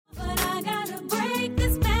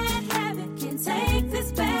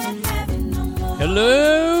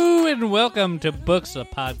Hello and welcome to Books, a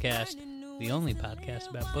podcast, the only podcast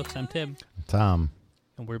about books. I'm Tim. Tom.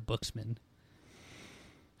 And we're booksmen.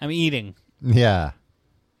 I'm eating. Yeah.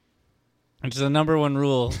 Which is the number one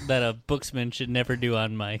rule that a booksman should never do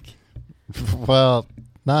on mic. Well,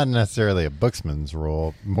 not necessarily a booksman's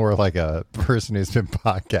rule, more like a person who's been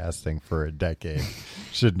podcasting for a decade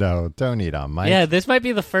should know, don't eat on mic. Yeah, this might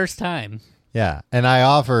be the first time. Yeah, and I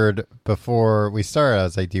offered before we started, I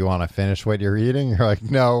was like, do you want to finish what you're eating? You're like,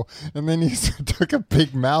 no. And then you took a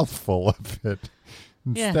big mouthful of it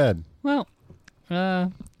instead. Yeah.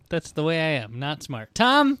 Well, that's the way I am, not smart.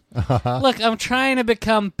 Tom, look, I'm trying to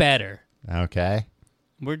become better. Okay.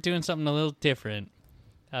 We're doing something a little different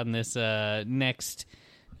on this next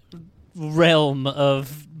realm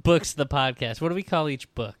of Books, the podcast. What do we call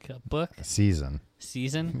each book? A book? Season.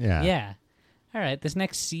 Season? Yeah. Yeah. All right, this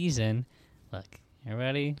next season... Look,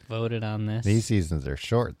 everybody voted on this. These seasons are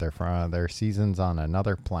short. They're seasons on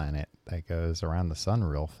another planet that goes around the sun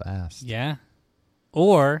real fast. Yeah.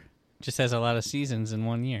 Or just has a lot of seasons in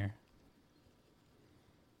 1 year.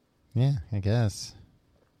 Yeah, I guess.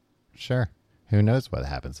 Sure. Who knows what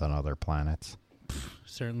happens on other planets?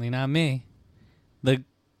 Certainly not me. The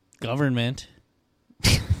government.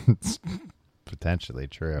 It's potentially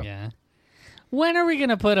true. Yeah. When are we going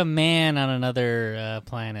to put a man on another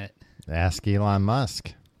planet? Ask Elon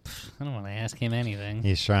Musk. I don't want to ask him anything.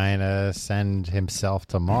 He's trying to send himself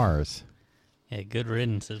to Mars. Yeah, good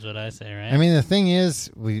riddance is what I say, right? I mean, the thing is,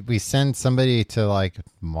 we send somebody to, like,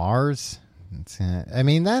 Mars. I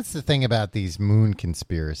mean, that's the thing about these moon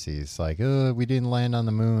conspiracies. Like, oh, we didn't land on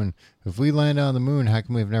the moon. If we land on the moon, how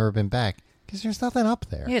come we've never been back? Because there's nothing up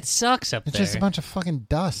there. Yeah, it sucks up It's there. just a bunch of fucking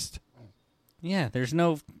dust. Yeah, there's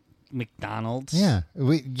no McDonald's. Yeah.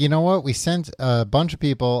 You know what? We sent a bunch of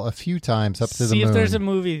people a few times up to the moon. See if there's a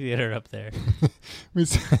movie theater up there.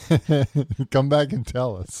 Come back and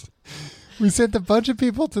tell us. We sent a bunch of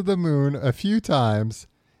people to the moon a few times.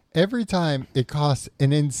 Every time it costs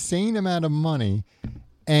an insane amount of money,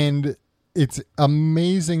 and it's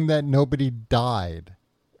amazing that nobody died.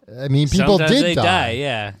 I mean, people Sometimes did they die,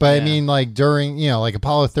 yeah. But yeah. I mean, like during, like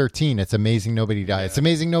Apollo 13, it's amazing nobody died. Yeah. It's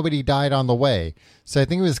amazing nobody died on the way. So I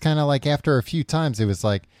think it was kind of like after a few times, it was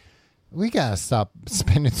like, we got to stop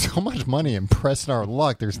spending so much money and pressing our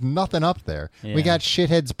luck. There's nothing up there. Yeah. We got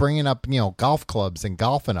shitheads bringing up, golf clubs and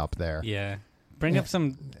golfing up there. Yeah. Bring up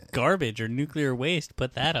some garbage or nuclear waste.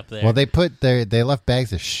 Put that up there. Well, they left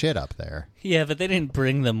bags of shit up there. Yeah, but they didn't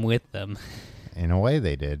bring them with them. In a way,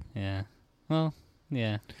 they did. Yeah. Well,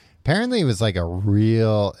 yeah. Apparently, it was like a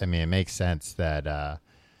real... I mean, it makes sense that...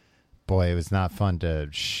 boy, it was not fun to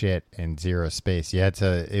shit in zero space. You had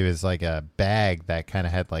to... It was like a bag that kind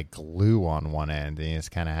of had like glue on one end, and you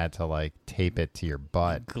just kind of had to like tape it to your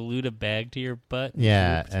butt. Glued a bag to your butt?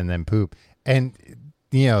 Yeah, and then poop. And...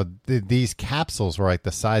 these capsules were like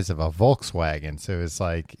the size of a Volkswagen, so it's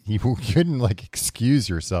like you couldn't like excuse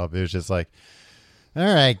yourself. It was just like, all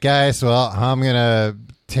right, guys, well, I'm gonna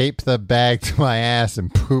tape the bag to my ass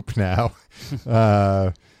and poop now.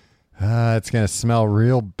 It's gonna smell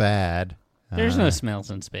real bad. There's no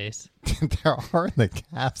smells in space. There are in the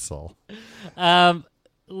capsule.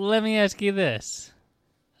 Let me ask you this: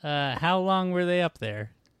 how long were they up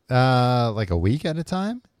there? Like a week at a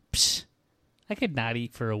time. Psh. I could not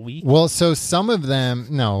eat for a week. Well, so some of them,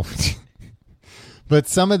 no, but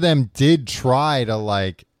some of them did try to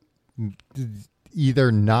like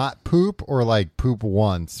either not poop or like poop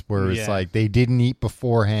once, where it's like they didn't eat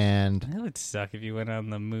beforehand. That would suck if you went on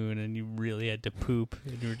the moon and you really had to poop.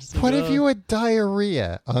 And you were just What if you had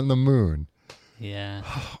diarrhea on the moon? Yeah.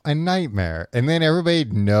 A nightmare. And then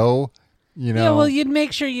everybody'd know, Yeah, well, you'd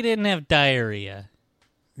make sure you didn't have diarrhea.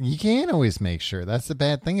 You can't always make sure. That's the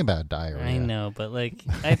bad thing about diarrhea. I know, but like,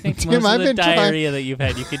 I think Tim, most of the diarrhea that you've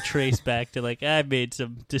had, you could trace back to like, I made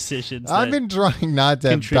some decisions. I've been trying not to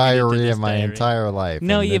have diarrhea my entire life.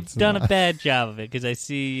 No, you've done a bad job of it because I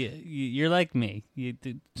see you're like me.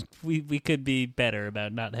 We could be better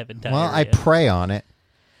about not having diarrhea. Well, I pray on it.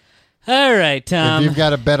 All right, Tom. If you've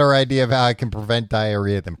got a better idea of how I can prevent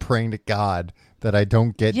diarrhea than praying to God that I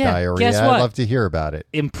don't get diarrhea, guess what? I'd love to hear about it.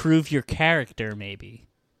 Improve your character, maybe.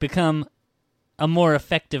 Become a more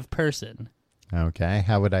effective person. Okay,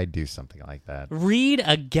 how would I do something like that? Read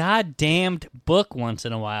a goddamned book once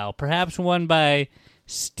in a while. Perhaps one by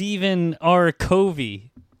Stephen R. Covey,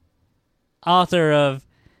 author of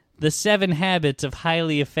The 7 Habits of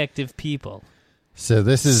Highly Effective People. So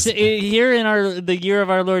this is... Here in the year of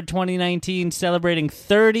our Lord 2019, celebrating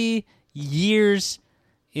 30 years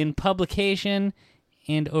in publication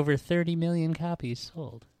and over 30 million copies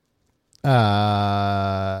sold.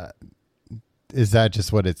 is that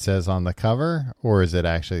just what it says on the cover, or is it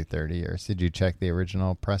actually 30 years? Did you check the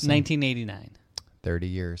original pressing? 1989. 30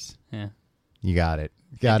 years. Yeah. You got it.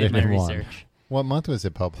 I Got did it my in one. research. What month was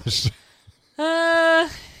it published?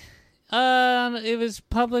 It was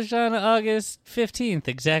published on August 15th,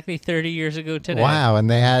 exactly 30 years ago today. Wow, and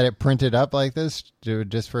they had it printed up like this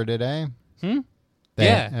just for today?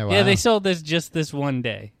 Yeah. Oh, wow. Yeah, they sold this just this one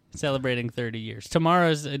day, celebrating 30 years.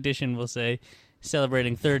 Tomorrow's edition will say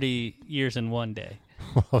celebrating 30 years in one day.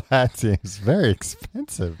 Well, that seems very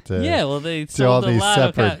expensive to Yeah, well, they do all sold a these lot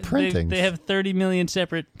separate of printings. They have 30 million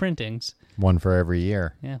separate printings. One for every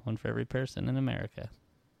year. Yeah, one for every person in America.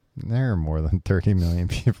 There are more than 30 million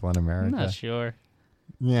people in America. I'm not sure.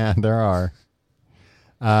 Yeah, there are.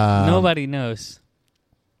 Nobody knows.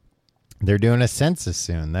 They're doing a census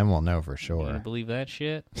soon. Then we'll know for You sure. believe that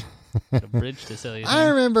shit? Got a bridge to sell you. I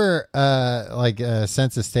remember like a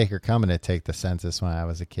census taker coming to take the census when I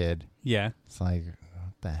was a kid. Yeah. It's like,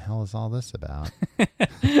 what the hell is all this about?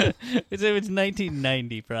 It's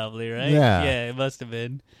 1990 probably, right? Yeah. Yeah, it must have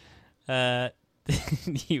been.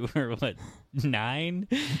 You were, what, 9?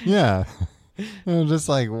 Yeah. I'm just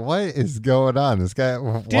like, what is going on? This guy,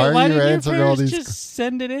 Dude, why are you didn't answering your all parents these? just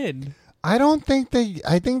send it in? I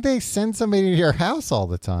think they send somebody to your house all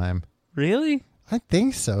the time. Really? I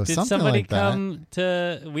think so. Did Something somebody like that. come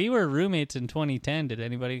to... We were roommates in 2010. Did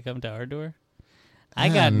anybody come to our door? I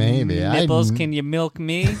got maybe. nipples. Can you milk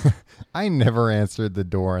me? I never answered the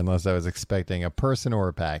door unless I was expecting a person or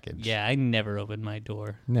a package. Yeah, I never opened my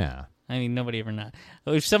door. No. I mean, nobody ever knocked.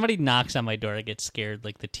 If somebody knocks on my door, I get scared,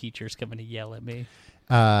 like the teacher's coming to yell at me.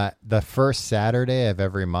 The first Saturday of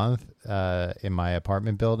every month in my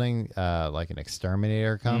apartment building, like an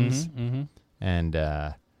exterminator comes and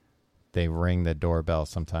they ring the doorbell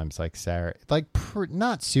sometimes like Saturday, like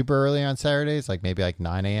not super early on Saturdays, like maybe like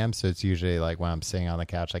 9 a.m. So it's usually like when I'm sitting on the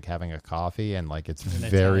couch, like having a coffee and like it's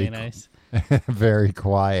very nice. very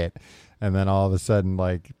quiet. And then all of a sudden,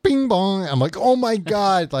 like, bing bong, I'm like, oh my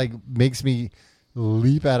God, like makes me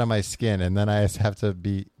leap out of my skin. And then I just have to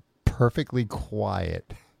be perfectly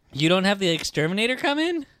quiet. You don't have the exterminator come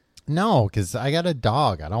in? No, because I got a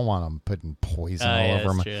dog. I don't want him putting poison all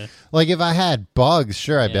over my. True. Like if I had bugs,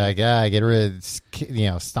 sure, I'd be Yeah. like, get rid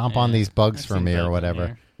of, stomp on these bugs I've for seen me bugs or in whatever.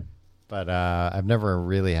 here. But I've never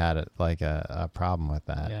really had a problem with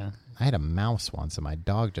that. Yeah. I had a mouse once, and my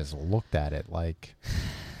dog just looked at it like,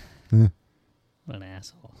 What an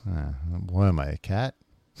asshole. what am I, a cat?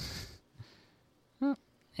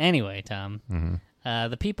 Anyway, Tom, Mm-hmm.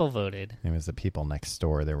 the people voted. It was the people next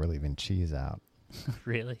door. They were leaving cheese out.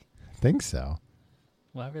 Really? I think so.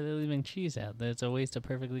 Why were they leaving cheese out? That's a waste of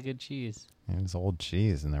perfectly good cheese. It was old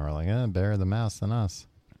cheese, and they were like, better the mouse than us.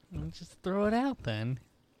 Well, just throw it out then.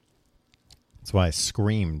 That's why I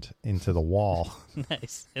screamed into the wall.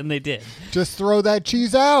 Nice. And they did. Just throw that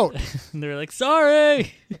cheese out. And they were like,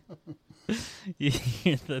 sorry! You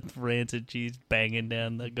hear the rancid cheese banging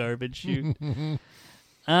down the garbage chute.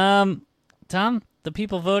 Tom, the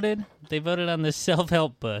people voted. They voted on this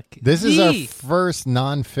self-help book. This is our Yee! first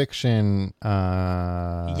nonfiction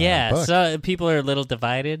book. So people are a little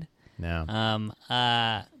divided. No.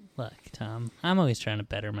 Look, Tom, I'm always trying to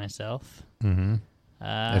better myself. Mm-hmm.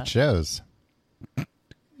 It shows.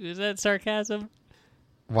 Is that sarcasm?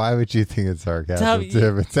 Why would you think it's sarcasm, Tom,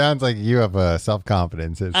 Tim? It sounds like you have a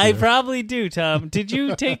self-confidence issue. I probably do, Tom. Did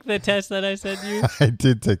you take the test that I sent you? I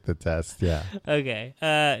did take the test, yeah. Okay.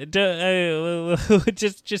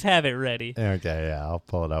 Just have it ready. Okay, yeah. I'll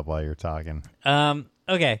pull it up while you're talking.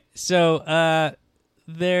 Okay. So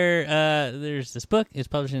there's this book. It's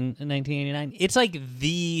published in 1989. It's like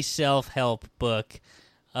the self-help book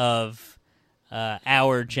of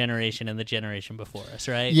our generation and the generation before us,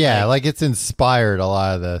 right? Yeah, like it's inspired a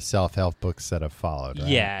lot of the self-help books that have followed, right?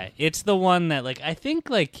 Yeah, it's the one that I think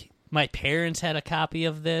my parents had a copy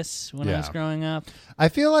of this when I was growing up. I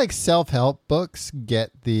feel like self-help books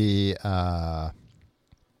get the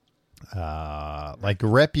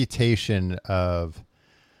reputation of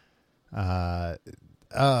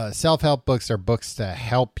self-help books are books to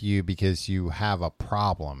help you because you have a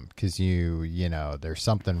problem, because there's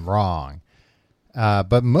something wrong.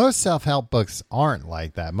 But most self-help books aren't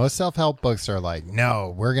like that. Most self-help books are like,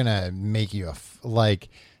 no, we're going to make you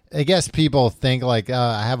I guess people think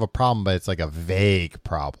I have a problem, but it's like a vague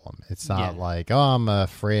problem. It's not like, I'm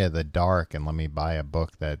afraid of the dark and let me buy a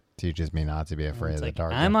book that teaches me not to be afraid of the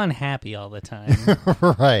dark. I'm unhappy all the time.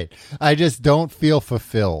 Right. I just don't feel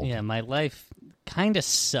fulfilled. Yeah, my life kind of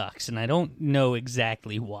sucks, and I don't know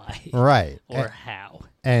exactly why. Right. Or how.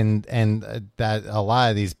 And that a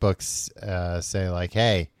lot of these books say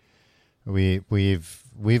hey, we've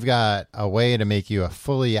we've got a way to make you a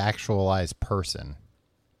fully actualized person.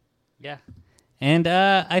 Yeah. And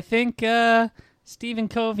I think Stephen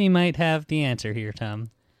Covey might have the answer here, Tom.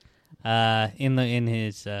 In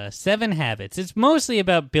his 7 Habits. It's mostly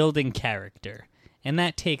about building character, and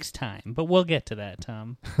that takes time. But we'll get to that,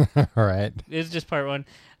 Tom. All right. It's just part 1.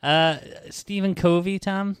 Stephen Covey,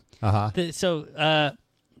 Tom. Uh-huh.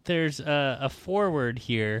 There's a foreword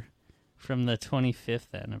here from the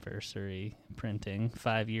 25th anniversary printing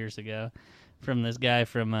 5 years ago from this guy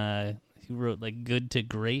from who wrote like Good to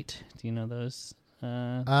Great. Do you know those?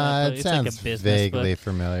 It it's sounds like a business vaguely book.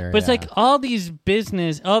 familiar. But it's like all these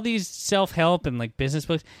self-help and like business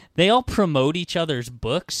books, they all promote each other's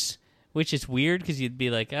books, which is weird because you'd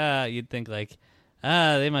be like, you'd think like,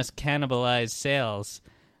 they must cannibalize sales.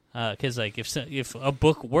 Because like if a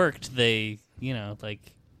book worked, they, like,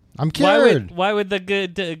 I'm cured. Why would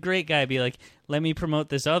the great guy be like, let me promote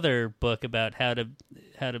this other book about how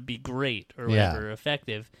to be great or whatever,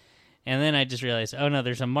 effective? And then I just realized, oh no,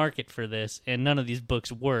 there's a market for this, and none of these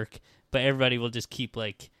books work, but everybody will just keep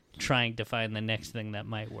like trying to find the next thing that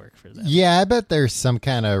might work for them. Yeah, I bet there's some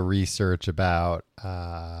kind of research about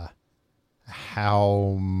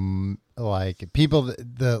how like people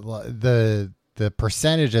the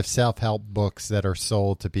percentage of self-help books that are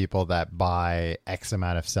sold to people that buy X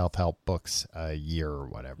amount of self-help books a year or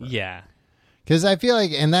whatever. Yeah. Because I feel like,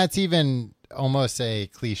 and that's even almost a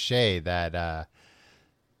cliche that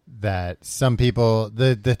some people,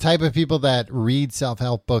 the type of people that read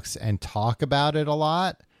self-help books and talk about it a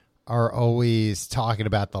lot are always talking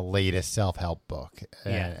about the latest self-help book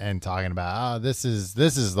and talking about, this is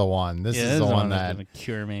the one. This is the one that's going to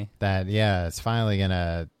cure me. That, it's finally going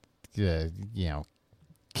to,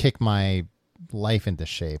 kick my life into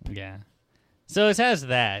shape. Yeah. So it has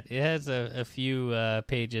that. It has a few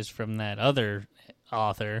pages from that other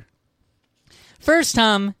author. First,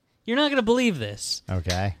 Tom, you're not going to believe this.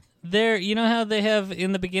 Okay. You know how they have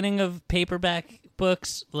in the beginning of paperback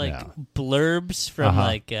books like blurbs from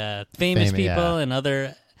like famous people and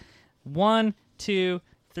other 1, 2,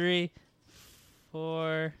 3,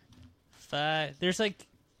 4, 5. There's like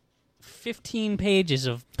 15 pages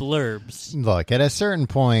of blurbs. Look, at a certain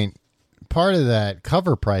point, part of that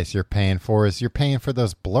cover price you're paying for is you're paying for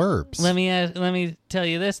those blurbs. Let me tell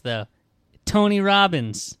you this though. Tony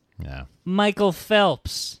Robbins. Yeah. Michael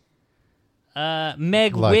Phelps.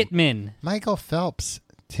 Meg Whitman. Michael Phelps,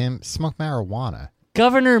 Tim, smoked marijuana.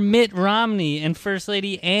 Governor Mitt Romney and First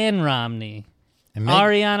Lady Ann Romney. And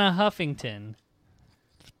Ariana Huffington.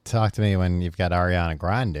 Talk to me when you've got Ariana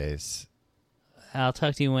Grande's. I'll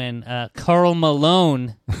talk to you when Karl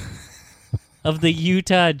Malone of the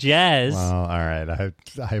Utah Jazz. Well, all right.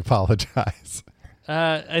 I apologize.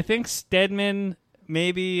 I think Stedman,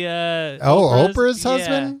 maybe. Oprah's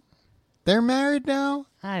husband? They're married now?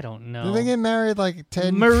 I don't know. Did they get married like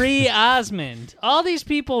 10? Marie Osmond. All these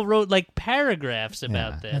people wrote like paragraphs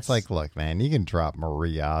about this. It's like, look, man, you can drop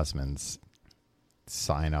Marie Osmond's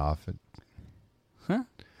sign off. Huh?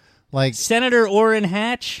 Like Senator Orrin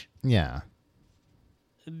Hatch. Yeah.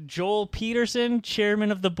 Joel Peterson,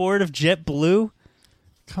 chairman of the board of JetBlue.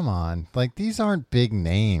 Come on. Like, these aren't big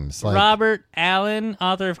names. Like, Robert Allen,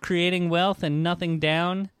 author of Creating Wealth and Nothing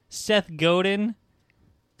Down. Seth Godin.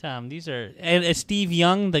 Tom, these are... And Steve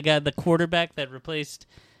Young, the quarterback that replaced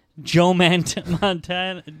Joe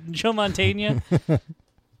Montana.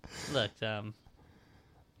 Look, Tom.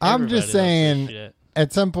 I'm just saying,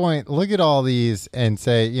 at some point, look at all these and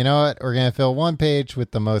say, you know what? We're going to fill one page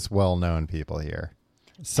with the most well-known people here.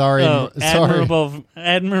 Sorry.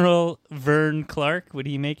 Admiral Vern Clark, would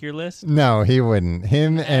he make your list? No, he wouldn't.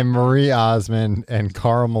 Him and Marie Osmond and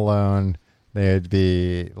Karl Malone, they'd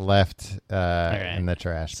be left in the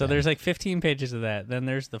trash. So there's like 15 pages of that. Then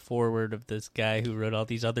there's the foreword of this guy who wrote all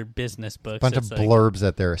these other business books. Bunch of blurbs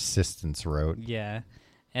that their assistants wrote. Yeah.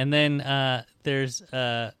 And then there's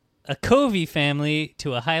a Covey family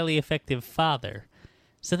to a highly effective father.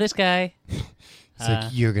 So this guy... It's like,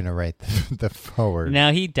 you're going to write the forward.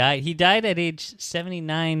 Now, he died. He died at age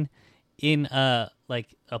 79 in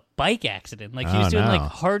like a bike accident. Like he was doing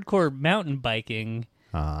like hardcore mountain biking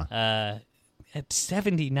at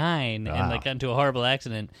 79 and like got into a horrible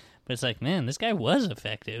accident. But it's like, man, this guy was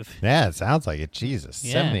effective. Yeah, it sounds like it. Jesus,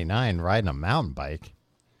 79 riding a mountain bike.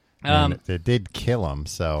 It did kill him,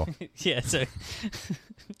 so. Yeah, so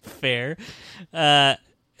fair.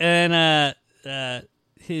 And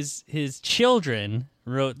his children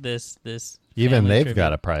wrote this. Even they've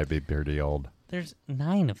got to probably be pretty old. There's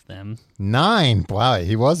 9 of them. 9? Wow,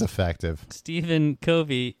 he was effective. Stephen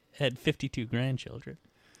Covey had 52 grandchildren.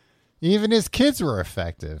 Even his kids were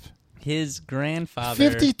effective. His grandfather.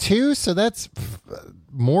 52. So that's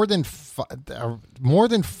more than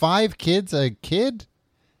 5 kids a kid.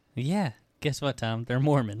 Yeah. Guess what, Tom? They're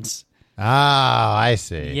Mormons. Oh, I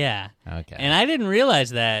see. Yeah. Okay. And I didn't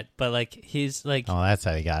realize that, but like he's like, Oh, that's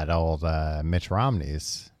how he got old Mitch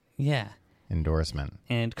Romney's yeah. endorsement.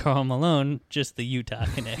 And Karl Malone, just the Utah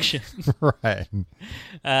connection. Right.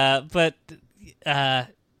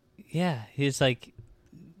 Yeah, his like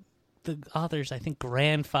the author's, I think,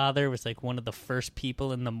 grandfather was like one of the first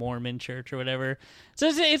people in the Mormon church or whatever. So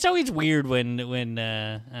it's always weird when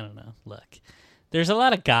I don't know. Look, there's a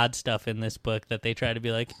lot of God stuff in this book that they try to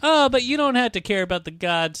be like, oh, but you don't have to care about the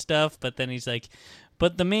God stuff. But then he's like,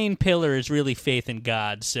 but the main pillar is really faith in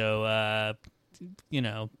God. So,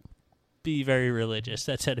 be very religious.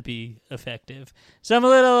 That's how to be effective. So I'm a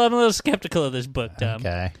little skeptical of this book, Tom.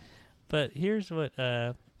 Okay. But here's what.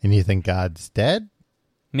 And you think God's dead?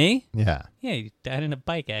 Me? Yeah. Yeah, he died in a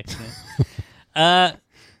bike accident.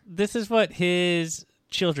 This is what his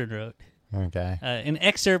children wrote. Okay. An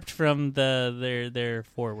excerpt from their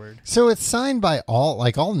foreword. So it's signed by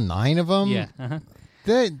all 9 of them? Yeah. Uh-huh.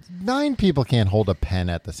 9 people can't hold a pen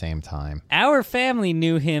at the same time. Our family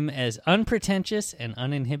knew him as unpretentious and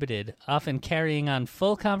uninhibited, often carrying on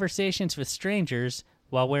full conversations with strangers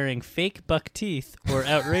while wearing fake buck teeth or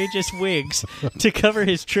outrageous wigs to cover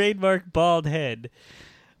his trademark bald head.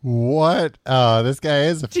 What? Oh, this guy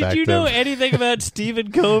is effective. Did you know anything about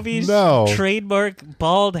Stephen Covey's No. trademark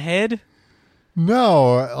bald head?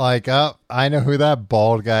 No, I know who that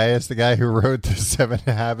bald guy is. The guy who wrote the 7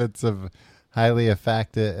 Habits of Highly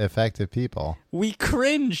Effective People. We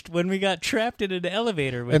cringed when we got trapped in an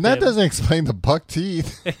elevator with And that him. doesn't explain the buck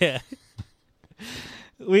teeth. Yeah.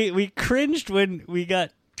 We cringed when we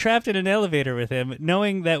got trapped in an elevator with him,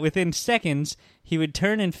 knowing that within seconds he would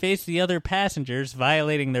turn and face the other passengers,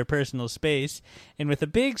 violating their personal space, and with a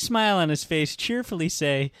big smile on his face cheerfully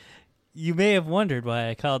say, "You may have wondered why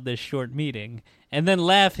I called this short meeting," and then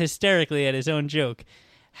laugh hysterically at his own joke.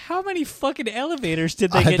 How many fucking elevators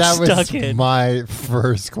did they get that stuck was in? my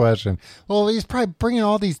first question. Well, he's probably bringing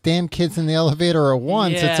all these damn kids in the elevator at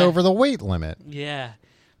once. Yeah. It's over the weight limit. Yeah.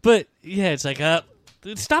 But, yeah, it's like,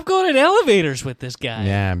 stop going in elevators with this guy.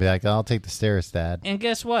 Yeah, and be like, I'll take the stairs, Dad. And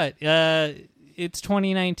guess what? It's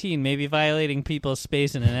 2019. Maybe violating people's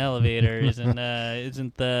space in an elevator isn't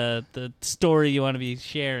the story you want to be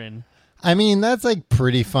sharing. I mean, that's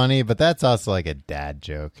pretty funny, but that's also a dad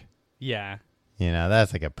joke. Yeah.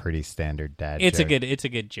 That's a pretty standard dad It's joke. a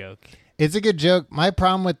good joke. It's a good joke. My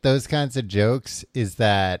problem with those kinds of jokes is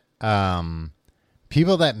that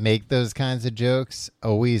people that make those kinds of jokes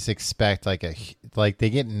always expect they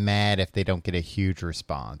get mad if they don't get a huge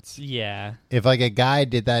response. Yeah. If a guy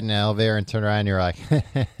did that in an elevator and turned around and you're like,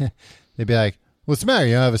 they'd be like, "What's the matter?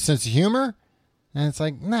 You don't have a sense of humor?" And it's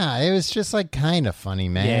like, nah, it was just kind of funny,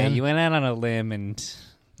 man. Yeah, you went out on a limb and...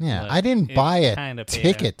 Yeah, Look, I didn't it buy a kinda paid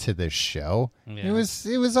ticket to this show. Yeah. It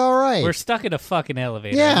was all right. We're stuck in a fucking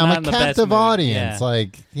elevator. Yeah, Not I'm in a the best captive mood. audience. Yeah.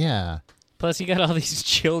 Yeah. Plus, you got all these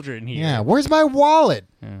children here. Yeah, where's my wallet?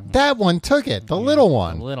 That one took it, the little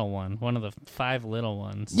one. The little one. One of the 5 little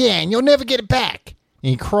ones. Yeah, and you'll never get it back. And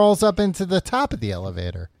he crawls up into the top of the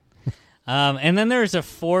elevator. And then there's a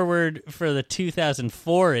foreword for the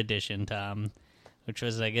 2004 edition, Tom, which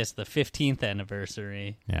was, I guess, the 15th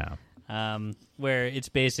anniversary. Yeah. Where it's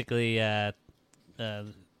basically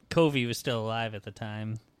Covey was still alive at the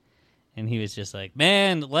time, and he was just like,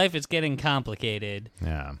 man, life is getting complicated.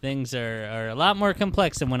 Yeah. Things are a lot more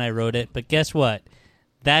complex than when I wrote it, but guess what?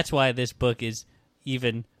 That's why this book is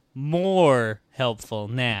even more helpful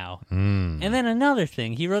now. And then another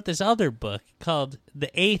thing, he wrote this other book called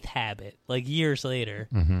The 8th Habit, years later,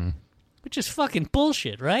 which is fucking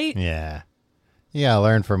bullshit, right? Yeah. Yeah,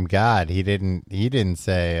 learn from God. He didn't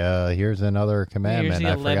say, here's another commandment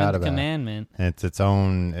Here's I the forgot 11th about. commandment. It's its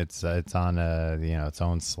own it's on its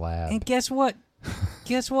own slab. And guess what?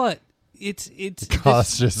 It's It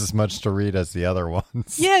costs just as much to read as the other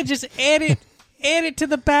ones. yeah, just add it to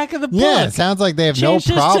the back of the book. Yeah, it sounds like they have Change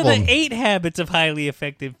no this problem. to the 8 habits of highly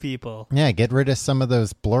effective people. Yeah, get rid of some of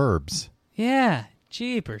those blurbs. Yeah,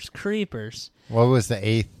 jeepers, creepers. What was the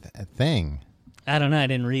 8th thing? I don't know. I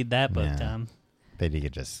didn't read that book, Yeah. Tom. Bet you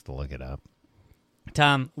could just look it up.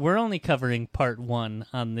 Tom, we're only covering part 1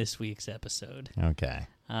 on this week's episode. Okay.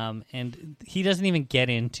 And he doesn't even get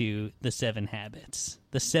into the 7 habits,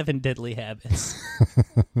 the 7 deadly habits.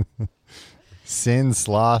 Sin,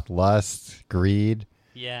 sloth, lust, greed,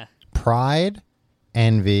 Yeah. pride,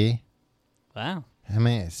 envy. Wow. I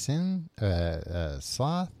mean, sin,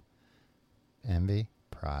 sloth, envy,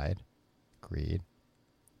 pride, greed,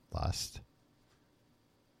 lust.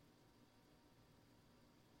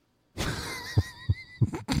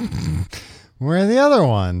 Where are the other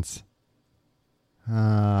ones?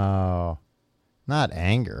 Oh, not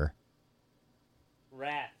anger.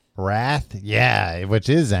 Wrath? Yeah, which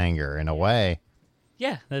is anger in a way.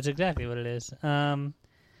 Yeah, that's exactly what it is. Let's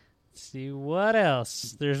see what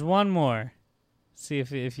else. There's one more. See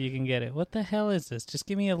if you can get it. What the hell is this? Just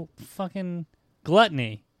give me a fucking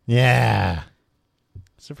gluttony. Yeah.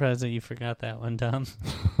 Surprised that you forgot that one, Tom.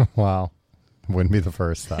 Well, wouldn't be the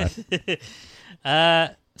first time.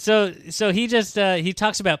 So he just he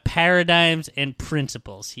talks about paradigms and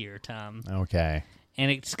principles here, Tom. Okay.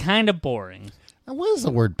 And it's kind of boring. Now, what does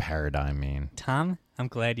the word paradigm mean? Tom, I'm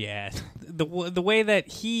glad you asked. The way that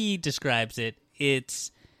he describes it,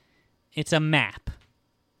 it's a map.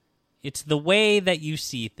 It's the way that you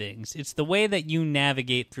see things. It's the way that you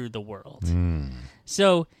navigate through the world.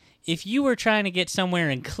 So if you were trying to get somewhere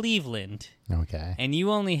in Cleveland, Okay. and you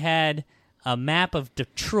only had a map of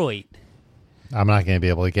Detroit, I'm not going to be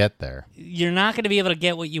able to get there. you're not going to be able to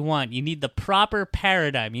get what you want. You need the proper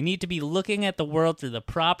paradigm. You need to be looking at the world through the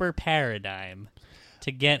proper paradigm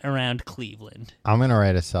to get around Cleveland. I'm going to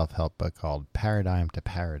write a self-help book called Paradigm to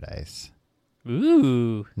Paradise.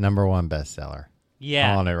 Ooh. #1 bestseller.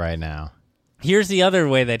 Yeah. I'm on it right now. Here's the other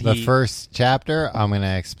way that The first chapter, I'm going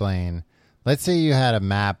to explain. Let's say you had a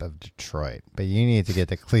map of Detroit, but you need to get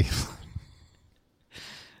to Cleveland.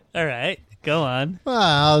 All right. Go on. Well,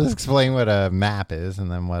 I'll just explain what a map is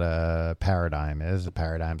and then what a paradigm is. A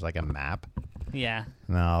paradigm's like a map. Yeah.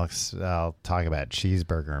 And then I'll talk about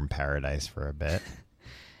cheeseburger in paradise for a bit.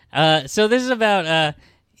 So this is about,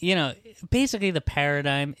 basically the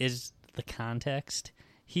paradigm is the context.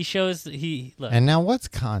 He shows, look, And now what's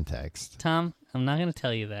context? Tom, I'm not going to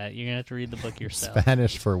tell you that. You're going to have to read the book yourself.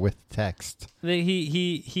 Spanish for with text.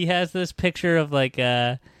 He has this picture of like,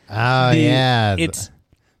 It's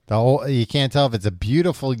you can't tell if it's a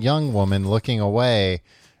beautiful young woman looking away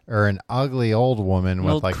or an ugly old woman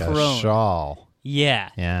with old like crone. a shawl. Yeah.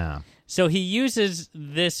 Yeah. So he uses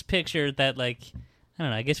this picture that, like, I don't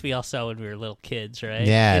know, I guess we all saw when we were little kids, right?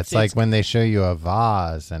 Yeah, it's like when they show you a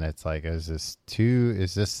vase and it's like, is this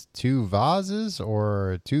two vases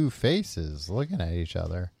or two faces looking at each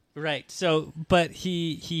other? Right. So, but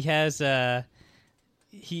he has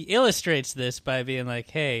he illustrates this by being like,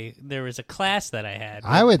 hey, there was a class that I had.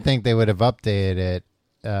 I would think they would have updated it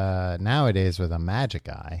nowadays with a magic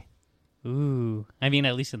eye. Ooh. I mean,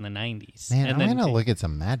 at least in the 90s. Man, And I'm then going to look at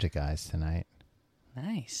some magic eyes tonight.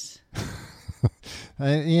 Nice. Just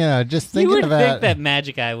You thinking would about think that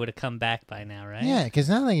Magic Eye would have come back by now, right? Yeah, because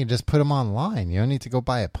now they can just put them online. You don't need to go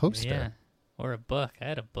buy a poster. Yeah. Or a book. I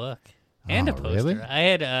had a book. And a Oh, poster. really? I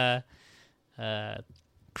had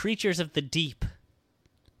Creatures of the Deep.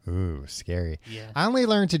 Ooh, scary. Yeah. I only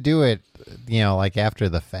learned to do it, like after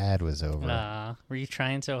the fad was over. Were you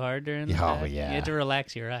trying so hard during the Oh, fad? yeah. You had to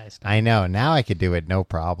relax your eyes. I know. Now I could do it no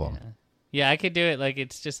problem. Yeah, I could do it like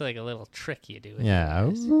it's just like a little trick you do. With Yeah.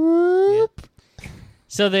 your eyes. Whoop.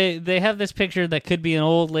 So they have this picture that could be an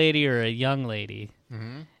old lady or a young lady.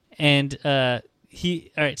 Mm-hmm. And all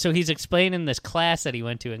right, so he's explaining this class that he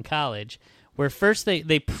went to in college, where first they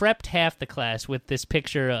prepped half the class with this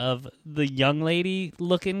picture of the young lady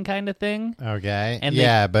looking kind of thing. Okay. And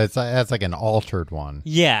but that's like an altered one.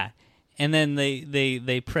 Yeah. And then they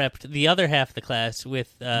prepped the other half of the class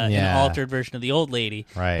with an altered version of the old lady.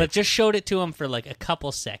 Right. But just showed it to him for like a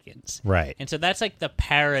couple seconds. Right. And so that's like the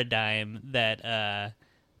paradigm that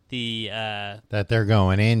that they're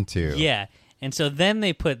going into. Yeah. And so then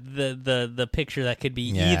they put the picture that could be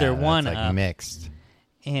Yeah, either that's one like up. mixed.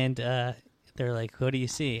 And they're like, what do you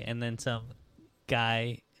see? And then some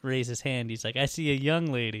guy raised his hand. He's like, I see a young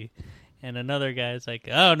lady. And another guy's like,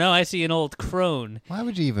 oh, no, I see an old crone. Why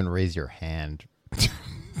would you even raise your hand?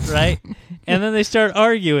 Right? And then they start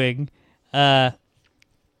arguing. The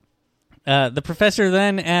professor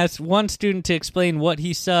then asked one student to explain what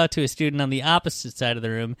he saw to a student on the opposite side of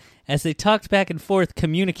the room. As they talked back and forth,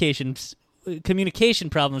 communication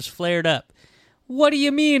problems flared up. What do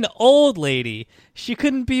you mean, old lady? She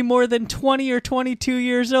couldn't be more than 20 or 22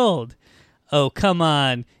 years old. Oh, come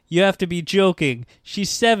on. You have to be joking. She's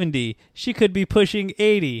 70. She could be pushing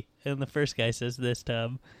 80. And the first guy says this,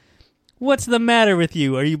 Tom. What's the matter with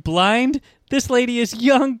you? Are you blind? This lady is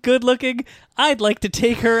young, good-looking. I'd like to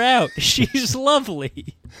take her out. She's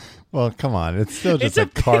lovely. Well, come on. It's still just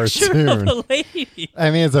It's a cartoon. picture of a lady.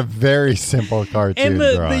 I mean, it's a very simple cartoon And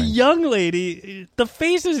the drawing. young lady, the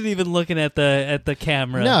face isn't even looking at the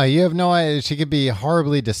camera. No, you have no idea. She could be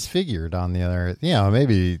horribly disfigured on the other.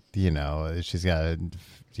 Maybe she's got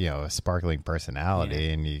a sparkling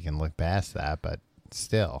personality, and you can look past that. But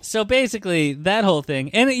still. So basically, that whole thing,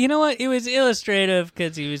 and you know what? It was illustrative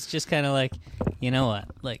because he was just kind of like, you know what?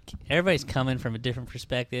 Like everybody's coming from a different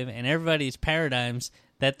perspective, and everybody's paradigms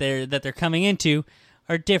that they're coming into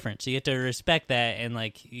are different. So you have to respect that, and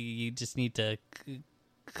like you just need to,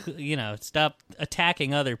 stop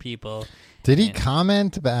attacking other people. Did he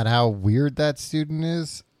comment about how weird that student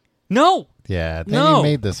is? No. Yeah, I think he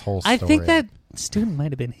made this whole story. I think that student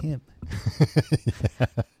might have been him. Yeah.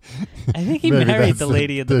 I think he Maybe married that's the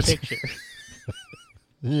lady in the the- picture.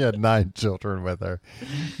 He had 9 children with her.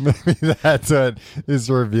 Maybe that's what is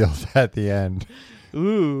revealed at the end.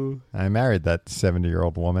 Ooh. I married that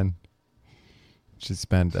 70-year-old woman. She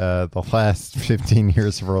spent the last 15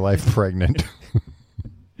 years of her life pregnant.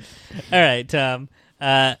 All right, Tom.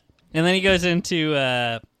 And then he goes into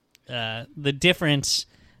the difference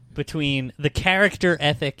between the character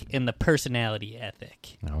ethic and the personality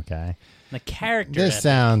ethic. Okay. The character This ethic.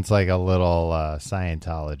 sounds like a little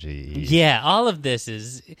Scientology. Yeah, all of this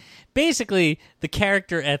is basically the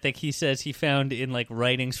character ethic he says he found in like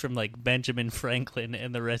writings from like Benjamin Franklin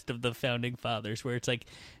and the rest of the founding fathers, where it's like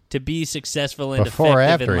to be successful and Before or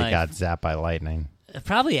effective after in he life. got zapped by lightning?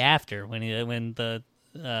 Probably after when the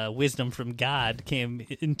wisdom from God came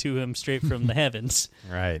into him straight from the heavens.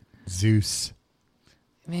 Right. Zeus.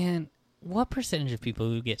 Man, what percentage of people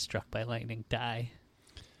who get struck by lightning die?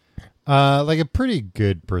 Like a pretty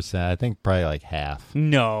good percent. I think probably like half.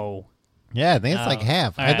 No. Yeah, I think it's like Oh.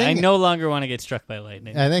 half. All right, I think no longer want to get struck by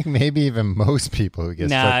lightning. I think maybe even most people who get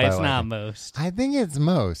struck by It's lightning. not most. I think it's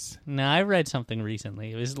most. No, I read something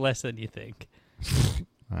recently. It was less than you think.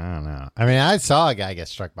 I don't know. I mean, I saw a guy get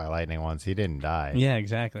struck by lightning once. He didn't die. Yeah,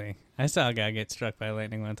 exactly. I saw a guy get struck by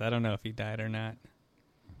lightning once. I don't know if he died or not.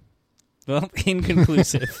 Well,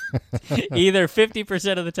 inconclusive. Either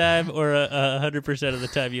 50% of the time or 100% of the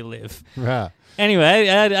time you live. Yeah. Anyway,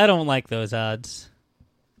 I don't like those odds.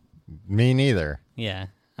 Me neither. Yeah,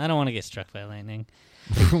 I don't want to get struck by lightning.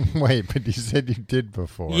 Wait, but you said you did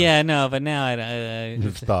before. Yeah, no, but now I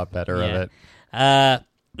You've thought better yeah. of it.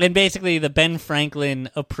 And basically, the Ben Franklin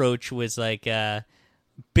approach was like,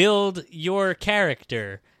 build your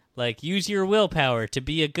character, like use your willpower to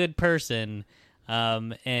be a good person,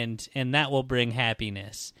 and that will bring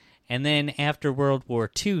happiness. And then after World War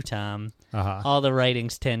II, Tom, all the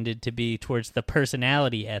writings tended to be towards the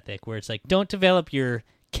personality ethic, where it's like, don't develop your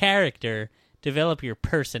character, develop your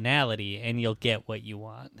personality, and you'll get what you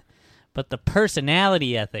want. But the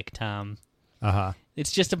personality ethic, Tom,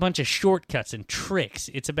 it's just a bunch of shortcuts and tricks.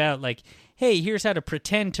 It's about like, hey, here's how to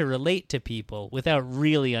pretend to relate to people without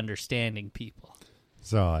really understanding people.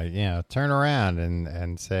 So, turn around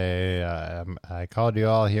and say, I called you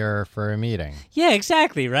all here for a meeting. Yeah,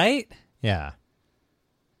 exactly, right? Yeah.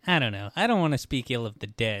 I don't know. I don't want to speak ill of the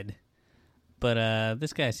dead, but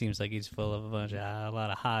this guy seems like he's full of a lot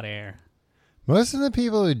of hot air. Most of the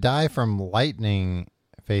people who die from lightning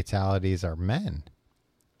fatalities are men.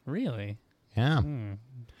 Really? Yeah.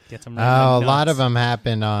 Get some. A lot of them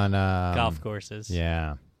happen on golf courses.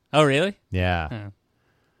 Yeah. Oh, really? Yeah. Huh.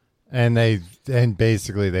 And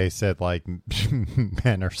basically they said like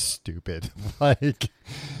men are stupid. Like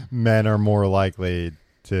men are more likely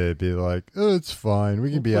to be like, oh, it's fine.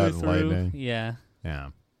 We can be Play out in through. lightning. Yeah. Yeah.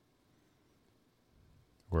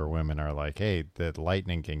 Where women are like, hey, the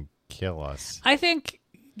lightning can kill us. I think,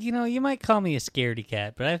 you might call me a scaredy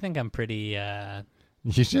cat, but I think I'm pretty,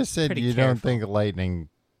 You just said Pretty you don't careful. think lightning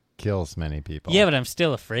kills many people. yeah, but I'm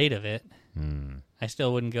still afraid of it. Hmm. I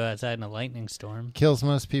still wouldn't go outside in a lightning storm. Kills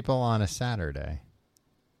most people on a Saturday.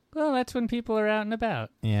 Well, that's when people are out and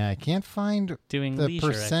about Yeah, I can't find doing the leisure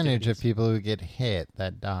percentage activities. of people who get hit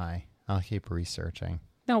that die. I'll keep researching.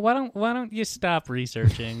 No, why don't you stop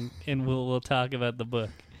researching and we'll talk about the book?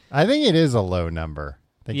 I think it is a low number.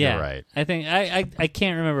 I think Yeah, you're right. I think I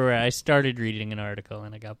can't remember where I started reading an article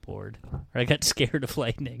and I got bored or I got scared of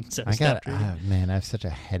lightning, so I stopped reading. Man, I have such a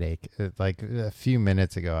headache. Like a few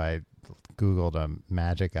minutes ago, I Googled a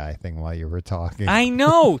magic eye thing while you were talking. I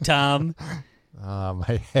know, Tom.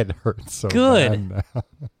 My head hurts so Good. bad now.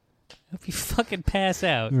 Hope you fucking pass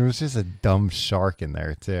out. There was just a dumb shark in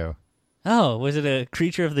there too. Oh, was it a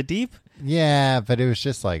creature of the deep? Yeah, but it was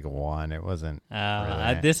just like one. It wasn't.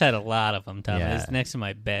 Really. This had a lot of them, Tom. Yeah. It's next to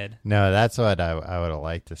my bed. No, that's what I would have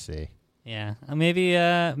liked to see. Yeah, maybe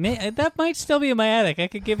that might still be in my attic. I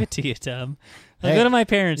could give it to you, Tom. I'll Hey, go to my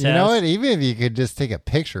parents' You house. know what? Even if you could just take a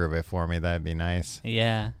picture of it for me, that'd be nice.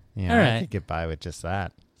 Yeah. Yeah, All I right. could get by with just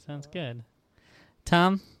that. Sounds good.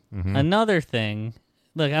 Tom, Mhm. another thing.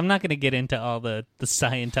 Look, I'm not going to get into all the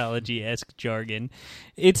Scientology-esque jargon.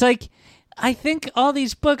 It's like, I think all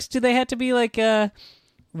these books, do they have to be like,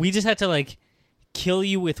 we just have to like kill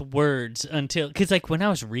you with words until, because like when I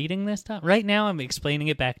was reading this stuff, right now I'm explaining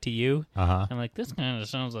it back to you. I'm like, this kind of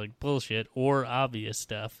sounds like bullshit or obvious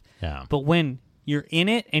stuff. Yeah. But when you're in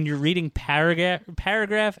it and you're reading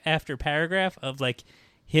paragraph after paragraph of like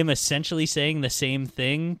him essentially saying the same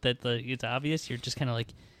thing that it's obvious, you're just kind of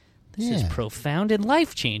like, this is profound and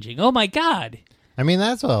life changing. Oh my God. I mean,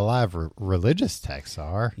 that's what a lot of religious texts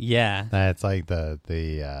are. Yeah. That's like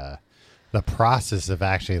the process of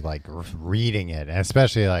actually like reading it, and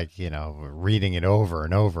especially like, you know, reading it over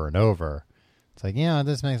and over and over. It's like,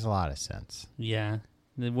 this makes a lot of sense. Yeah.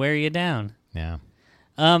 They wear you down. Yeah.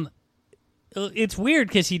 It's weird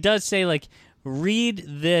because he does say like, read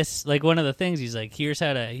this. Like one of the things he's like, here's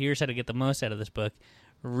how to get the most out of this book.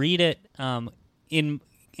 Read it and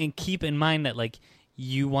keep in mind that like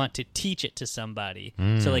you want to teach it to somebody.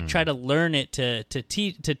 So like try to learn it to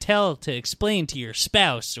explain to your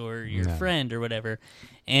spouse or your friend or whatever.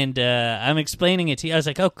 And I'm explaining it to you. I was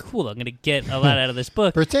like, oh cool, I'm gonna get a lot out of this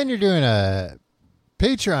book. Pretend you're doing a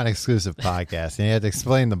Patreon exclusive podcast and you have to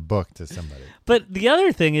explain the book to somebody. But the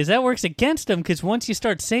other thing is that works against him, because once you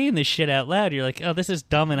start saying this shit out loud, you're like, oh, this is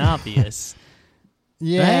dumb and obvious.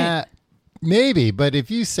 Yeah, right? Maybe. But if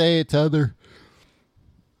you say it to other,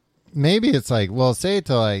 maybe it's like, well, say it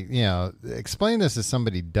to like, explain this to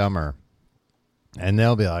somebody dumber, and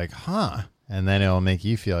they'll be like, huh, and then it'll make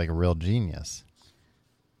you feel like a real genius.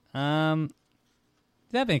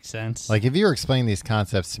 That makes sense. Like if you were explaining these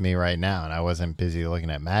concepts to me right now and I wasn't busy looking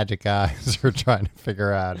at magic eyes or trying to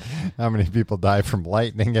figure out how many people die from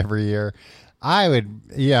lightning every year, I would,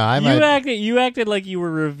 you acted like you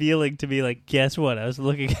were revealing to me, like, guess what? I was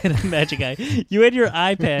looking at a magic eye. You had your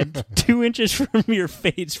iPad 2 inches from your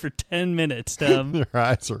face for 10 minutes, Tom. Your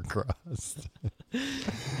eyes were crossed.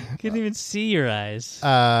 Couldn't even see your eyes.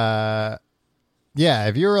 Yeah,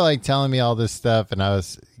 if you were like telling me all this stuff and I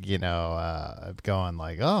was, going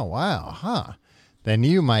like, oh, wow, huh, then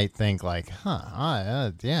you might think like,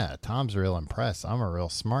 yeah, Tom's real impressed. I'm a real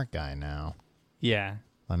smart guy now. Yeah.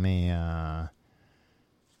 Let me,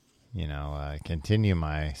 continue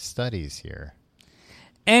my studies here.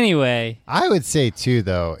 Anyway. I would say, too,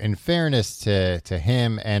 though, in fairness to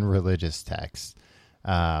him and religious texts,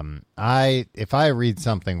 if I read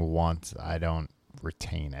something once, I don't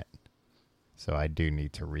retain it. So I do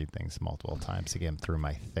need to read things multiple times to get them through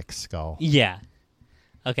my thick skull. Yeah.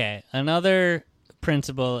 Okay. Another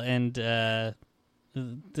principle, and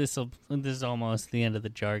this is almost the end of the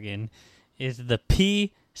jargon, is the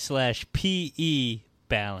P/PE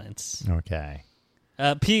balance. Okay.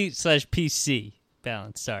 P/PC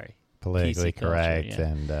balance. Sorry. Politically PC culture, correct, yeah.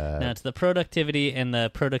 and no, it's the productivity and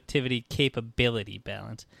the productivity capability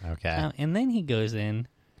balance. Okay. And then he goes in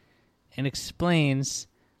and explains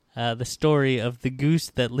the story of the goose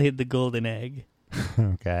that laid the golden egg.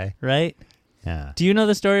 Okay. Right? Yeah. Do you know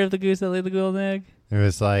the story of the goose that laid the golden egg? It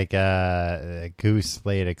was like a goose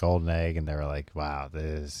laid a golden egg, and they were like, wow, this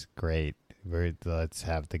is great. Let's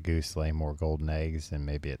have the goose lay more golden eggs, and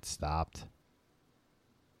maybe it stopped.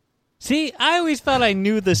 See, I always thought I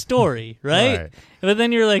knew the story, right? But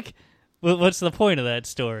then you're like, well, what's the point of that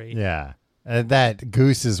story? Yeah. That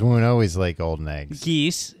gooses won't always lay golden eggs.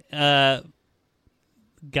 Geese.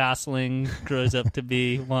 Gosling grows up to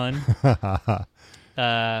be one.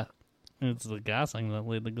 It's the Gosling that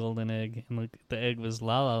laid the golden egg, and the egg was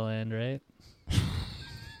La La Land, right?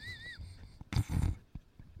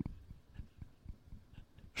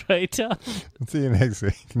 Right, Tom? See you next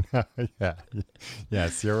week. No, yeah.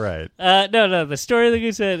 Yes, you're right. No, the story of the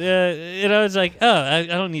goose said, and I was like, oh, I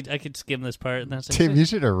don't need, I could skim this part. And that's like, Tim, you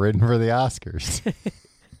should have written for the Oscars.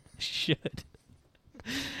 Should.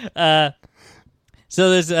 So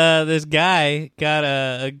this guy got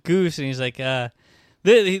a goose, and he's like,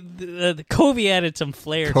 the Covey added some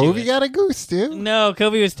flair to it. Covey got a goose, too? No,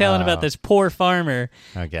 Covey was telling about this poor farmer,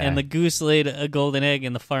 okay, and the goose laid a golden egg,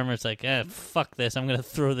 and the farmer's like, fuck this, I'm going to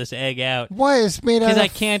throw this egg out. Why is it made out of... Because I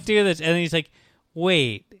can't do this. And then he's like,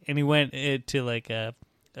 wait. And he went to like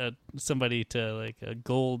somebody, to like a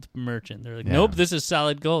gold merchant. They're like, nope, this is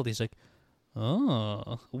solid gold. He's like,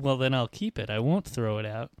 oh, well then I'll keep it. I won't throw it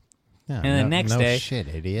out. Yeah, and the next day, shit,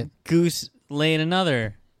 idiot. Goose laid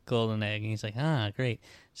another golden egg, and he's like, great.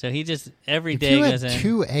 So he just every day goes in.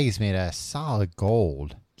 2 eggs made out of solid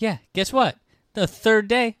gold. Yeah, guess what? The third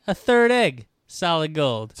day, a third egg, solid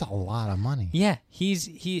gold. That's a lot of money. Yeah,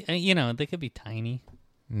 they could be tiny.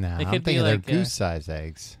 No, they I'm could thinking be like they're goose-sized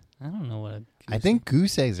eggs. I don't know what. I think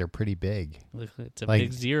goose eggs are pretty big. It's a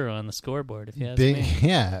big 0 on the scoreboard, if you ask me.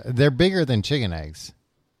 Yeah, they're bigger than chicken eggs.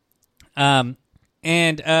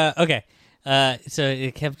 Okay. So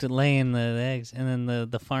it kept laying the eggs, and then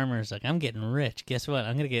the farmer's like, I'm getting rich. Guess what?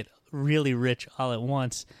 I'm going to get really rich all at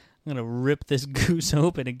once. I'm going to rip this goose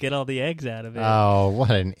open and get all the eggs out of it. Oh,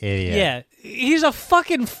 what an idiot. Yeah, he's a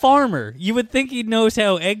fucking farmer. You would think he knows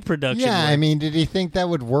how egg production Yeah, works. I mean, did he think that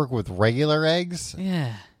would work with regular eggs?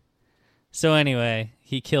 Yeah. So anyway,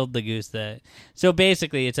 he killed the goose. So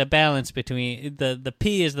basically, it's a balance between the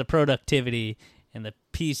P is the productivity and the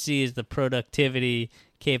PC is the productivity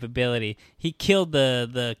capability. He killed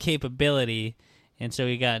the capability, and so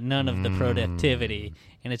he got none of the productivity.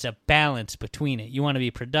 And it's a balance between it. You want to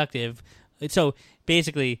be productive. So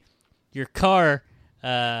basically, your car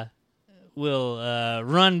will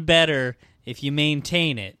run better if you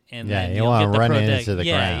maintain it. And Yeah, then you you'll want get to run it the into the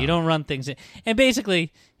yeah, ground. you don't run things in. And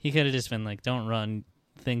basically, he could have just been like, don't run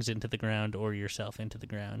things into the ground or yourself into the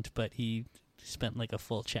ground. But he spent like a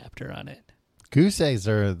full chapter on it. Goose eggs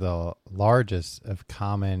are the largest of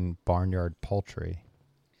common barnyard poultry.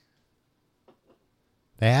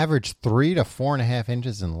 They average 3 to 4.5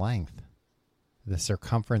 inches in length. The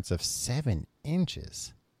circumference of 7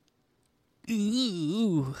 inches.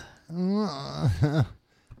 Ooh. The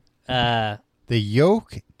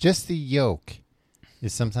yolk, just the yolk,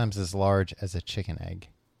 is sometimes as large as a chicken egg.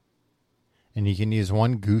 And you can use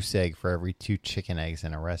 1 goose egg for every 2 chicken eggs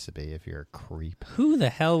in a recipe if you're a creep. Who the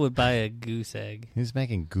hell would buy a goose egg? Who's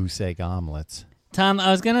making goose egg omelets? Tom,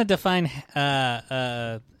 I was going to define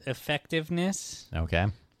effectiveness, Okay.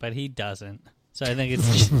 but he doesn't. So I think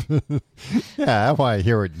it's just, Yeah, I want to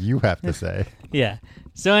hear what you have to say. yeah.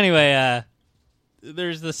 So anyway,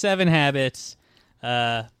 there's the 7 habits,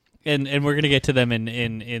 and we're going to get to them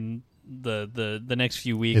in the next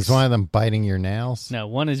few weeks. Is one of them biting your nails? No,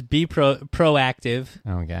 one is be proactive.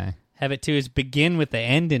 Okay. Habit 2 is begin with the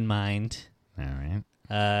end in mind. All right.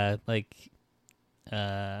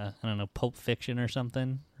 I don't know, Pulp Fiction or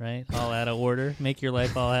something, right? All out of order. Make your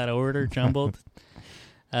life all out of order, jumbled.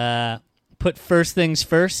 Put first things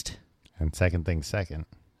first. And second thing second.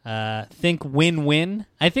 Think win-win.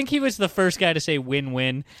 I think he was the first guy to say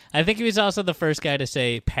win-win. I think he was also the first guy to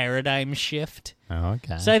say paradigm shift. Oh,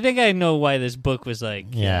 okay. So I think I know why this book was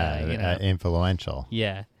like, influential.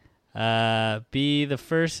 Yeah. Be the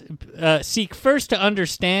first. Seek first to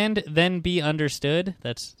understand, then be understood.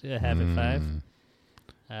 That's habit 5.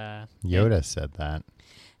 Yoda said that.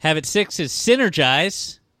 Habit 6 is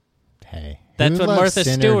synergize. Hey, That's who what loves Martha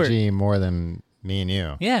Stewart- synergy more than me and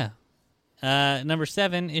you. Yeah. Number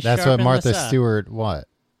 7 is That's sharpen what Martha the saw. Stewart. What?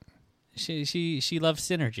 She loves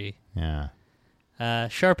synergy. Yeah.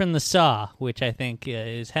 Sharpen the saw, which I think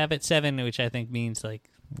is habit 7, which I think means like.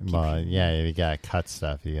 Well, yeah. You gotta cut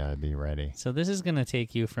stuff. You gotta be ready. So this is gonna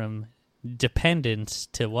take you from dependence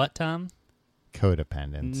to what, Tom?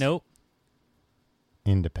 Codependence. Nope.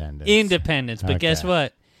 Independence. Independence. But guess Okay.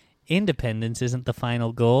 what? Independence isn't the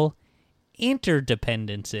final goal.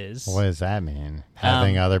 Interdependence is. What does that mean?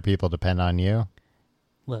 Having other people depend on you?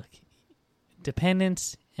 Look,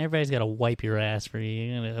 dependence, everybody's got to wipe your ass for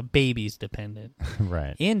you. A baby's dependent.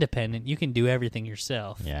 Right. Independent, you can do everything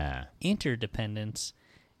yourself. Yeah. Interdependence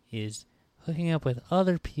is hooking up with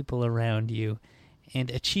other people around you and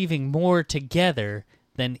achieving more together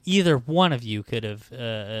than either one of you could have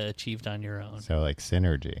achieved on your own. So like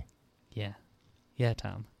synergy. Yeah. Yeah,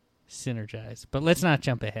 Tom. Synergize. But let's not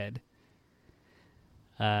jump ahead.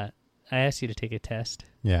 I asked you to take a test.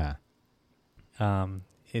 Yeah.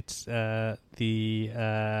 It's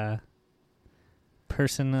the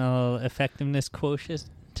personal effectiveness quotient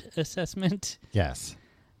assessment. Yes.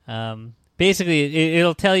 Basically,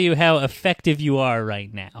 it'll tell you how effective you are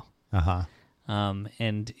right now. Uh-huh.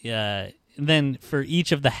 And then for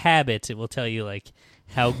each of the habits, it will tell you like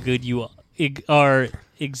how good you are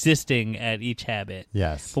existing at each habit.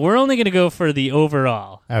 Yes. But we're only going to go for the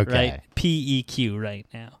overall, Okay. right? PEQ right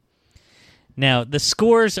now. Now, the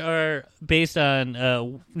scores are based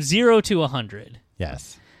on 0 to 100.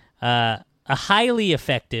 Yes. A highly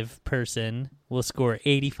effective person will score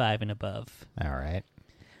 85 and above. All right.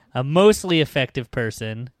 A mostly effective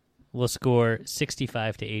person will score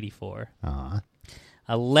 65 to 84. Uh-huh.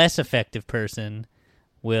 A less effective person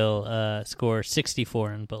will score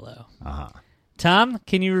 64 and below. Uh-huh. Tom,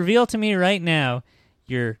 can you reveal to me right now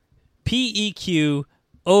your PEQ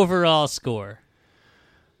overall score?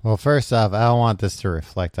 Well, first off, I don't want this to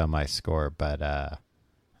reflect on my score, but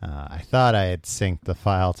I thought I had synced the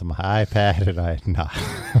file to my iPad, and I had not.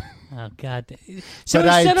 Oh, God. So But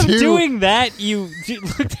I instead of do- doing that, you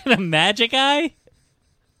looked at a magic eye?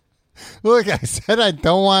 Look, I said I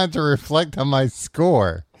don't want it to reflect on my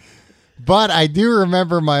score, but I do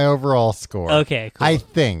remember my overall score. Okay, cool. I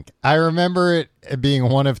think. I remember it being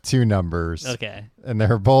one of 2 numbers. Okay. And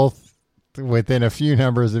they're both within a few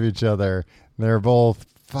numbers of each other. They're both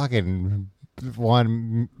fucking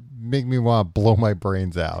one make me want to blow my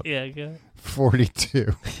brains out. Yeah, go.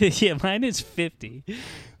 42. Yeah, mine is 50.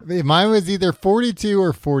 Mine was either 42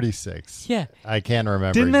 or 46. Yeah. I can't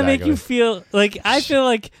remember. Didn't that make exactly. you feel like, I feel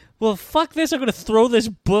like, well, fuck this, I'm going to throw this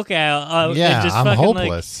book out Yeah, and just I'm fucking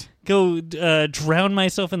hopeless. go drown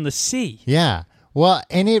myself in the sea. Yeah. Well,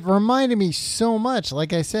 and it reminded me so much.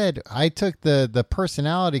 Like I said, I took the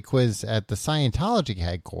personality quiz at the Scientology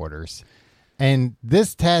headquarters. And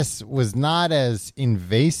this test was not as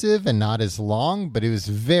invasive and not as long, but it was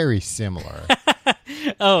very similar.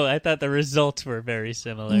 Oh, I thought the results were very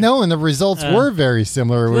similar. No, and the results were very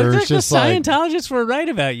similar. Looked Where like it's just the like, Scientologists were right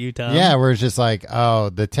about you, Tom. yeah, where it's just like, oh,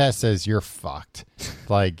 the test says you're fucked.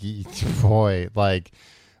 Like, boy, like,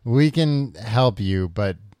 we can help you,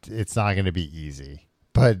 but it's not going to be easy.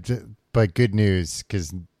 But good news,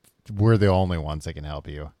 because we're the only ones that can help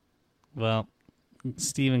you. Well,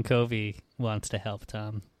 Stephen Covey wants to help,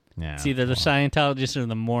 Tom. Yeah, It's either the Scientologists or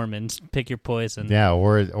the Mormons. Pick your poison. yeah,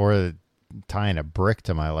 or tying a brick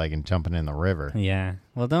to my leg and jumping in the river. Yeah.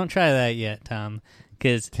 Well, don't try that yet, Tom,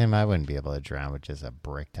 because Tim, I wouldn't be able to drown with just a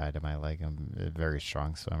brick tied to my leg. I'm a very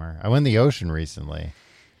strong swimmer. I went in the ocean recently.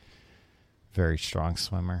 Very strong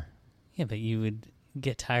swimmer. yeah, but you would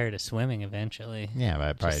get tired of swimming eventually. Yeah, but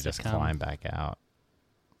I'd probably Just just succumb. climb back out.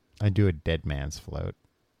 I'd do a dead man's float.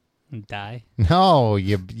 And die. No,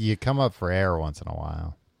 you come up for air once in a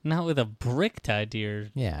while. Not with a brick tied to your...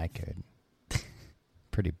 Yeah, I could.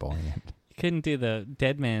 Pretty buoyant. You couldn't do the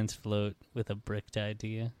dead man's float with a brick tied to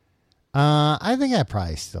you. I think I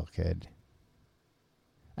probably still could.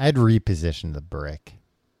 I'd reposition the brick.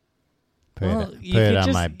 Put you it could on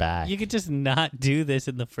just- my back. You could just not do this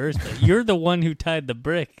in the first place. You're the one who tied the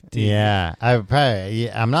brick. Dude. Yeah,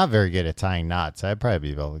 I'm not very good at tying knots. I'd probably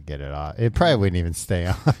be able to get it off. It probably wouldn't even stay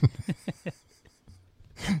on.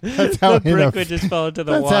 That's how The brick would just fall into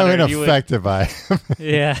the that's water. how and you would- ineffective I am.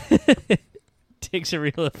 Yeah. Takes a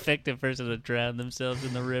real effective person to drown themselves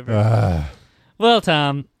in the river. Well,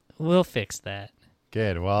 Tom, we'll fix that.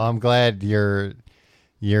 Good. Well, I'm glad you're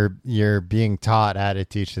being taught how to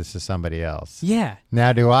teach this to somebody else. Yeah.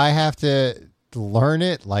 Now, do I have to learn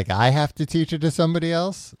it like I have to teach it to somebody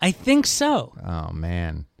else? I think so. Oh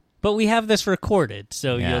man. But we have this recorded,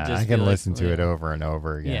 so Yeah, you'll just I be can like, listen to yeah. it over and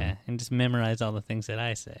over again. Yeah, and just memorize all the things that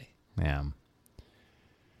I say. Yeah.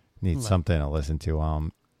 Need something to listen to while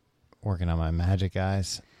I'm working on my magic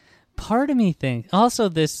eyes. Part of me thinks... Also,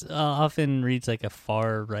 this often reads like a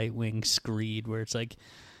far right-wing screed, where it's like,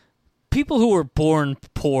 people who were born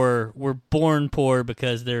poor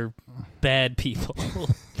because they're bad people.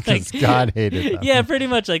 Because God hated them. Yeah, pretty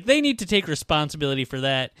much. Like, they need to take responsibility for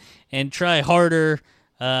that and try harder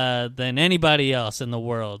than anybody else in the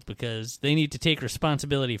world, because they need to take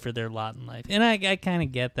responsibility for their lot in life. And I kind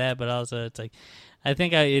of get that, but also it's like, I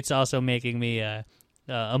think it's also making me a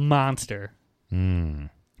monster.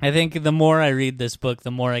 I think the more I read this book,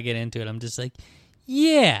 the more I get into it. I'm just like,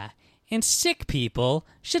 yeah, and sick people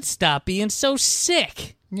should stop being so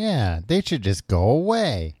sick. Yeah, they should just go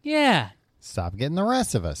away. Yeah, Stop getting the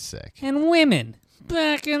rest of us sick. and women,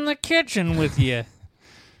 back in the kitchen with you.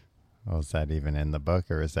 Oh, is that even in the book,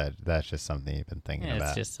 or is that's just something you've been thinking Yeah, about?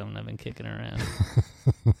 it's just something I've been kicking around.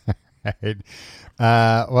 Right.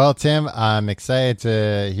 Well, Tim, I'm excited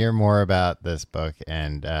to hear more about this book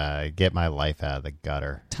and get my life out of the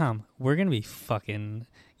gutter. Tom, we're going to be fucking...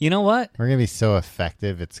 You know what? We're going to be so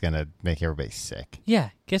effective, it's going to make everybody sick. Yeah,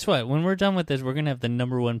 guess what? When we're done with this, we're going to have the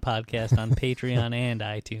 #1 podcast on Patreon and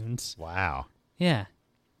iTunes. Wow. Yeah.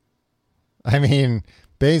 I mean,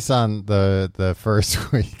 based on the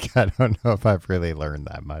first week, I don't know if I've really learned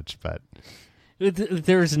that much, but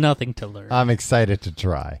There's nothing to learn. I'm excited to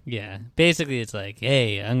try. Yeah. Basically, it's like,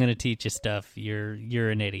 hey, I'm going to teach you stuff. You're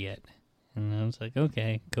an idiot. And I was like,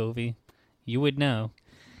 okay, Covey, you would know.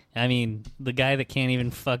 I mean, the guy that can't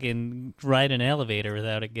even fucking ride an elevator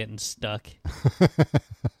without it getting stuck. I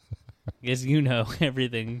guess you know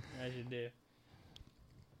everything I should do.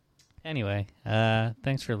 Anyway,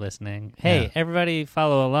 thanks for listening. Hey, Yeah. everybody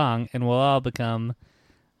follow along, and we'll all become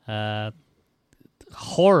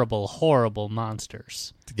horrible, horrible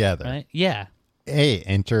monsters. Together. Right? Yeah. Hey,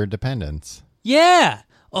 interdependence. Yeah!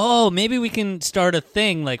 Oh, maybe we can start a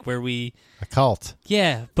thing, like, where we... A cult.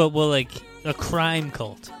 Yeah, but we'll, like, a crime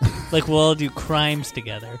cult. Like, we'll all do crimes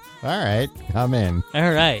together. All right. I'm in.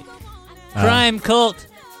 All right. Crime cult,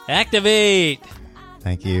 activate!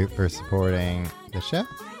 Thank you for supporting the show.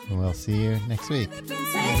 And we'll see you next week.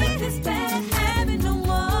 Can't take this bad habit no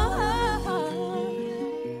more.